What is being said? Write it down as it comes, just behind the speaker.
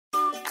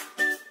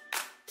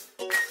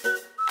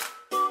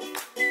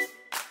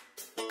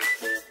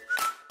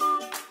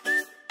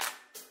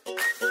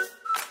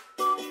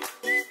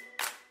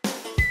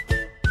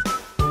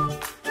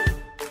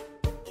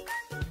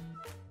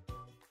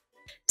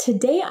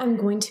Today, I'm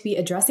going to be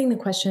addressing the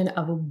question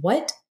of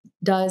what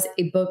does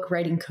a book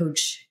writing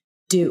coach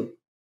do?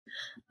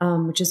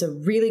 Which is a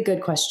really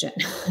good question.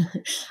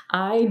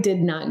 I did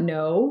not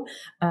know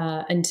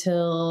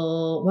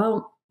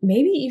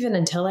maybe even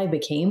until I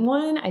became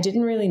one. I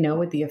didn't really know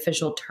what the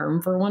official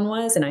term for one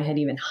was, and I had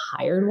even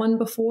hired one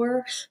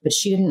before, but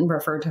she didn't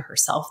refer to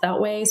herself that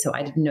way, so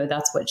I didn't know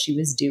that's what she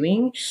was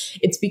doing.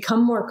 It's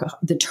become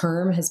the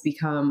term has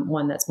become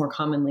one that's more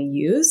commonly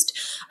used,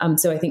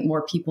 so I think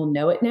more people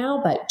know it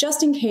now, but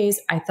just in case,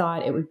 I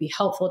thought it would be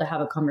helpful to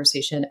have a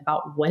conversation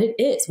about what it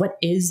is. What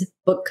is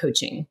book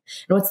coaching?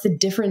 And what's the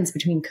difference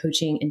between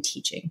coaching and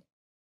teaching?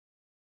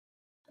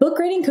 Book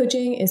writing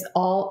coaching is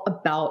all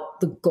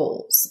about the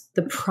goals.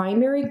 The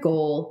primary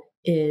goal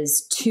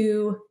is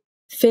to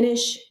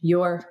finish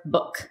your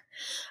book.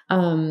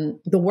 The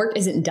work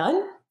isn't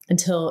done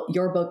until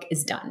your book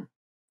is done.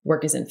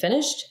 Work isn't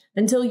finished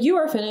until you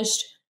are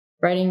finished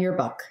writing your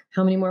book.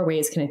 How many more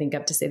ways can I think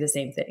of to say the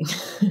same thing?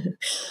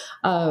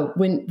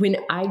 When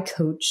I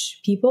coach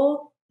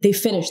people, they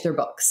finish their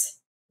books.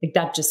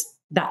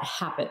 That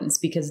happens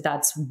because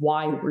that's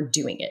why we're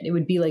doing it. It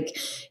would be like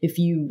if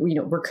you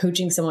were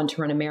coaching someone to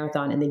run a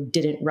marathon and they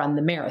didn't run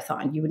the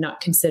marathon, you would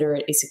not consider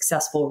it a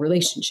successful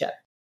relationship.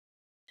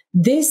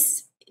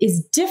 This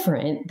is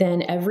different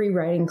than every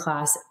writing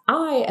class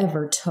I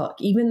ever took,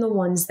 even the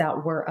ones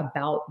that were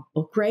about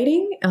book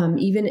writing.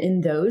 Even in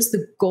those,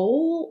 the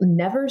goal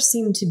never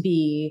seemed to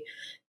be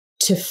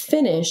to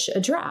finish a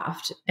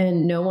draft.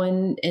 And no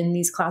one in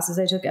these classes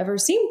I took ever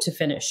seemed to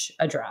finish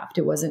a draft.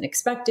 It wasn't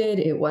expected.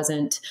 It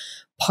wasn't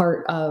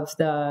part of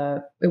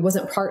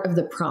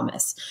the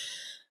promise.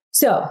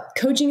 So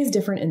coaching is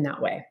different in that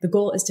way. The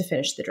goal is to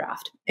finish the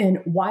draft. And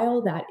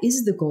while that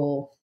is the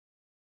goal,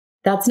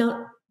 that's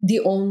not the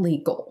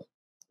only goal.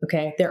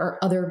 Okay. There are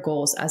other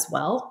goals as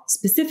well,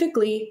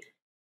 specifically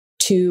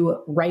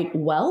to write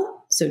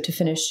well. So to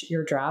finish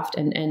your draft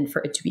and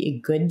for it to be a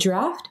good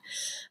draft.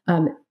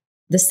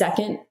 The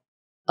second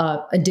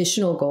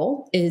additional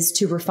goal is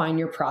to refine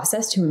your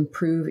process, to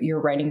improve your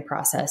writing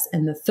process.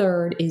 And the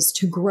third is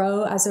to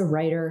grow as a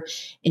writer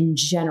in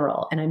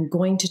general. And I'm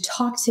going to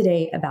talk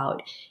today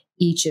about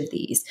each of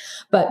these.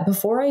 But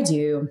before I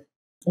do,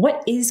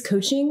 what is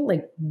coaching?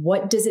 Like,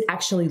 what does it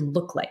actually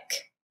look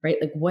like, right?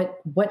 Like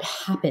what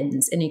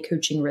happens in a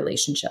coaching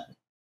relationship?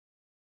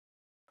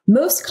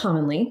 Most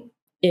commonly,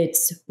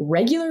 it's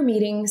regular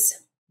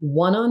meetings,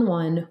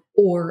 one-on-one,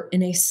 or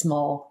in a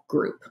small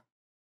group.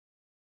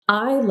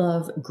 I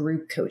love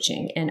group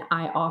coaching and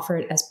I offer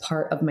it as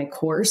part of my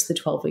course, the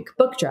 12-week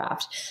book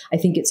draft. I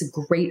think it's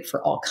great for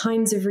all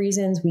kinds of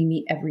reasons. We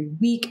meet every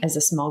week as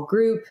a small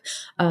group.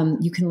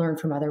 You can learn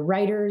from other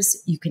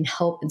writers. You can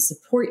help and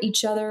support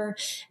each other.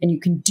 And you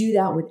can do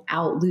that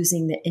without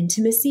losing the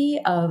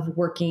intimacy of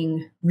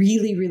working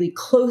really, really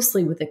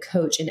closely with a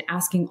coach and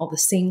asking all the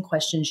same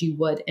questions you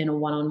would in a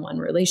one-on-one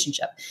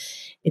relationship.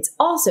 It's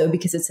also,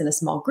 because it's in a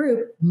small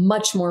group,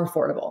 much more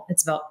affordable.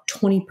 It's about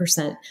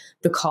 20%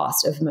 the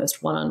cost of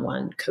most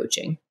one-on-one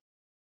coaching.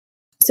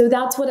 So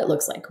that's what it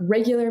looks like.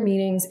 Regular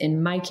meetings.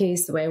 In my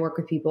case, the way I work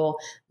with people,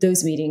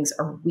 those meetings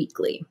are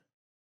weekly.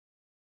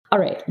 All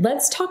right,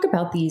 let's talk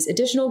about these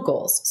additional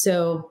goals.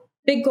 So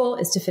big goal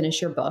is to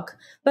finish your book.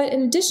 But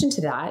in addition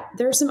to that,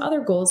 there are some other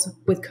goals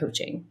with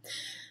coaching.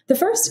 The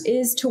first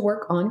is to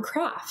work on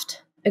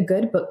craft. A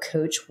good book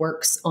coach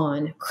works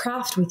on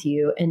craft with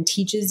you and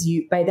teaches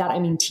you, by that I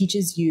mean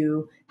teaches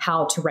you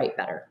how to write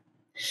better.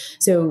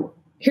 So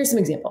here's some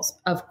examples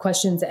of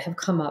questions that have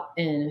come up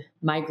in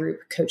my group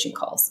coaching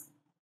calls.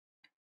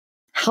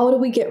 How do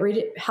we get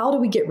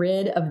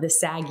rid of the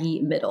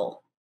saggy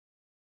middle?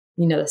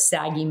 The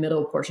saggy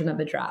middle portion of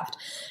a draft.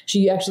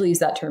 She actually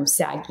used that term,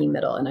 saggy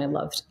middle, and I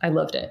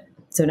loved it.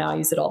 So now I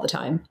use it all the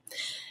time.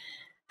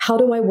 How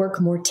do I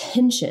work more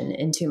tension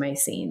into my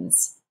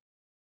scenes?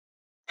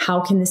 How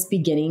can this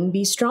beginning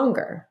be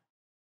stronger?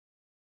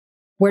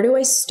 Where do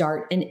I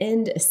start and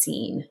end a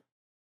scene?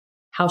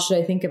 How should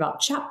I think about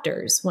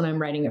chapters when I'm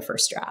writing a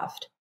first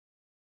draft?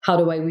 How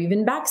do I weave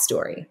in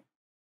backstory?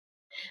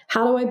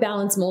 How do I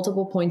balance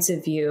multiple points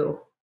of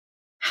view?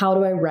 How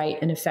do I write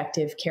an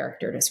effective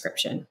character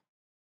description?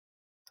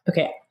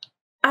 Okay,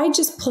 I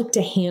just plucked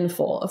a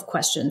handful of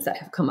questions that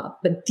have come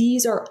up, but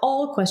these are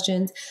all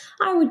questions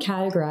I would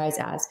categorize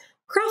as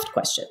craft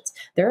questions.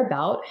 They're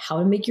about how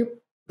to make your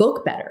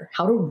book better,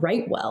 how to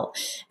write well.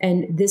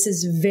 And this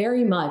is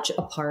very much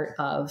a part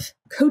of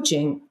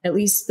coaching, at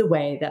least the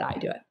way that I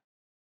do it.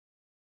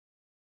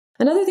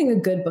 Another thing a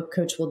good book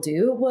coach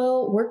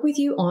will work with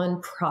you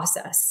on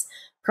process.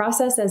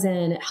 Process as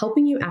in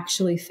helping you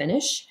actually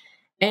finish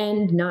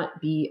and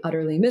not be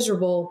utterly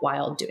miserable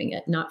while doing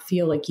it, not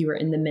feel like you are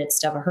in the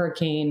midst of a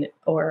hurricane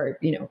or,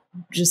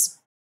 just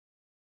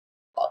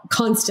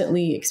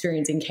constantly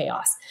experiencing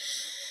chaos.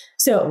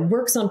 So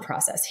works on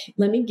process.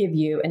 Let me give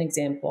you an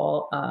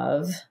example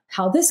of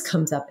how this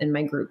comes up in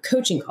my group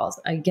coaching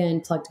calls. Again,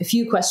 plucked a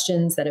few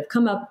questions that have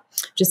come up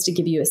just to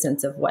give you a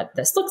sense of what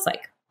this looks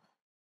like.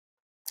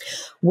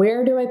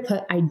 Where do I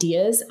put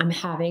ideas I'm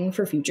having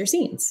for future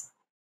scenes?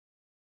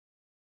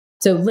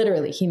 So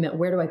literally, he meant,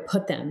 where do I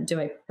put them?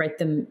 Do I write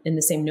them in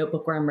the same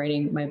notebook where I'm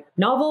writing my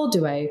novel?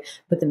 Do I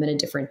put them in a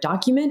different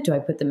document? Do I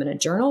put them in a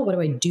journal? What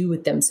do I do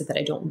with them so that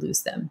I don't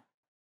lose them?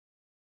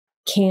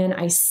 Can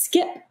I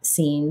skip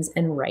scenes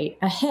and write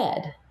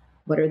ahead?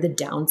 What are the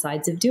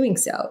downsides of doing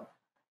so?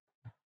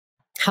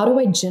 How do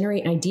I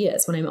generate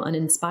ideas when I'm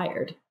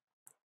uninspired?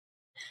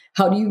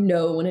 How do you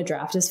know when a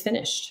draft is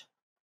finished?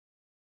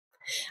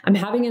 I'm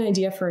having an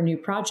idea for a new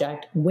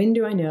project. When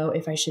do I know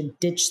if I should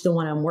ditch the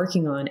one I'm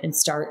working on and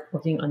start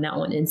working on that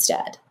one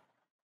instead?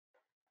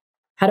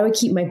 How do I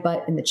keep my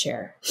butt in the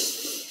chair?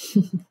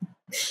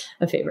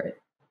 A favorite.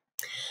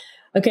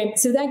 Okay,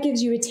 so that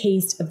gives you a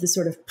taste of the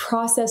sort of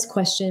process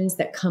questions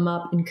that come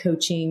up in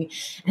coaching.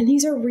 And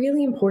these are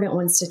really important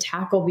ones to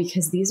tackle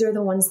because these are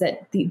the ones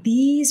that,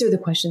 these are the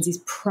questions,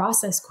 these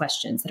process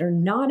questions that are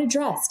not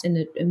addressed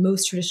in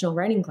most traditional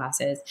writing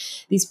classes.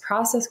 These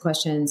process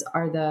questions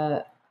are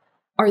the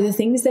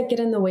things that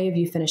get in the way of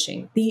you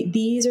finishing.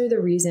 These are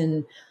the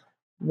reason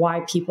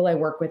why people I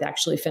work with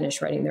actually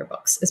finish writing their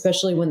books,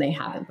 especially when they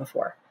haven't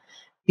before.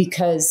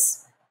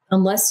 Because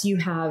unless you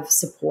have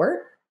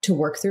support to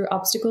work through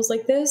obstacles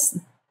like this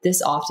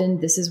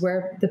is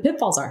where the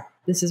pitfalls are.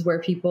 This is where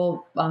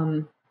people,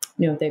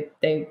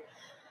 they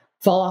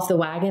fall off the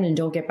wagon and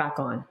don't get back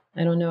on.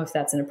 I don't know if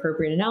that's an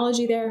appropriate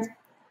analogy there,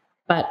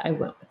 but I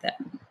went with it.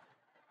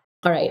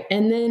 All right.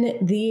 And then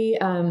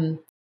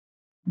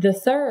the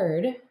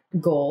third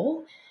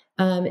goal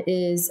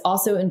is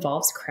also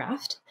involves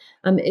craft.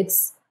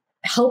 It's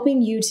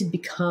helping you to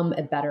become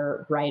a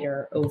better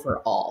writer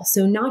overall.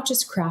 So not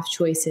just craft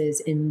choices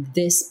in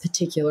this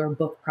particular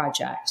book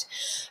project,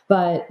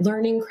 but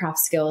learning craft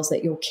skills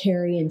that you'll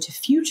carry into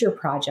future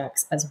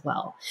projects as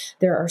well.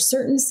 There are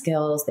certain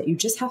skills that you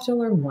just have to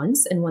learn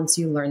once, and once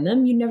you learn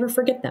them, you never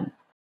forget them,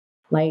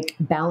 like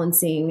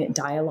balancing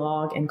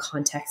dialogue and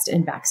context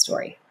and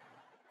backstory.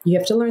 You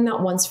have to learn that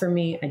once for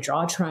me. I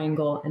draw a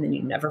triangle and then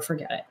you never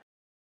forget it.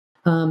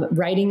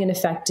 Writing an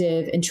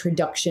effective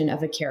introduction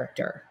of a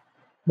character.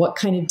 What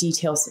kind of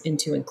details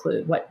to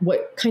include?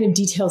 What kind of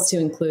details to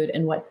include,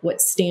 and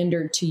what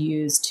standard to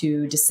use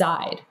to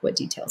decide what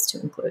details to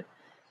include.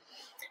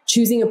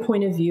 Choosing a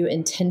point of view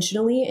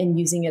intentionally and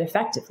using it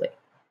effectively.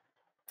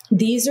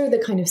 These are the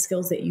kind of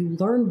skills that you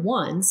learn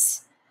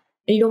once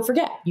and you don't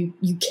forget. You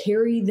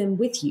carry them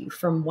with you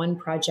from one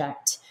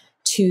project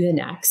to the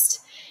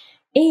next.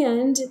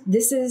 And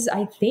this is,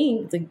 I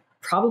think,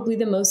 probably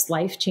the most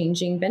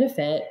life-changing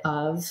benefit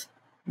of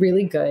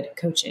really good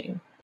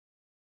coaching.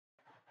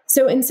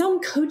 So in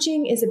sum,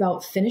 coaching is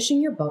about finishing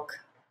your book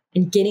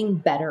and getting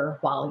better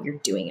while you're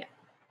doing it.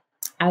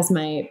 As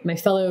my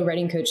fellow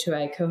writing coach who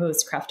I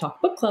co-host Craft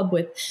Talk Book Club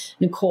with,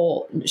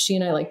 Nicole, she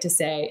and I like to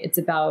say it's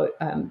about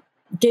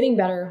getting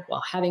better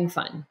while having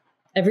fun.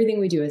 Everything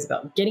we do is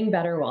about getting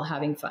better while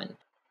having fun.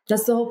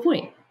 That's the whole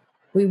point.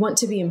 We want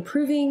to be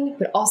improving,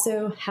 but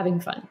also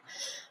having fun.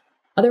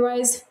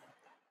 Otherwise,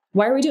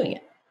 why are we doing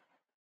it?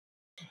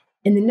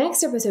 In the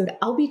next episode,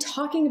 I'll be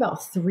talking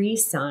about 3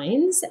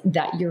 signs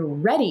that you're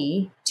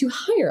ready to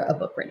hire a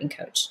book writing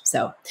coach.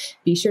 So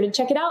be sure to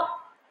check it out.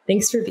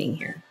 Thanks for being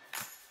here.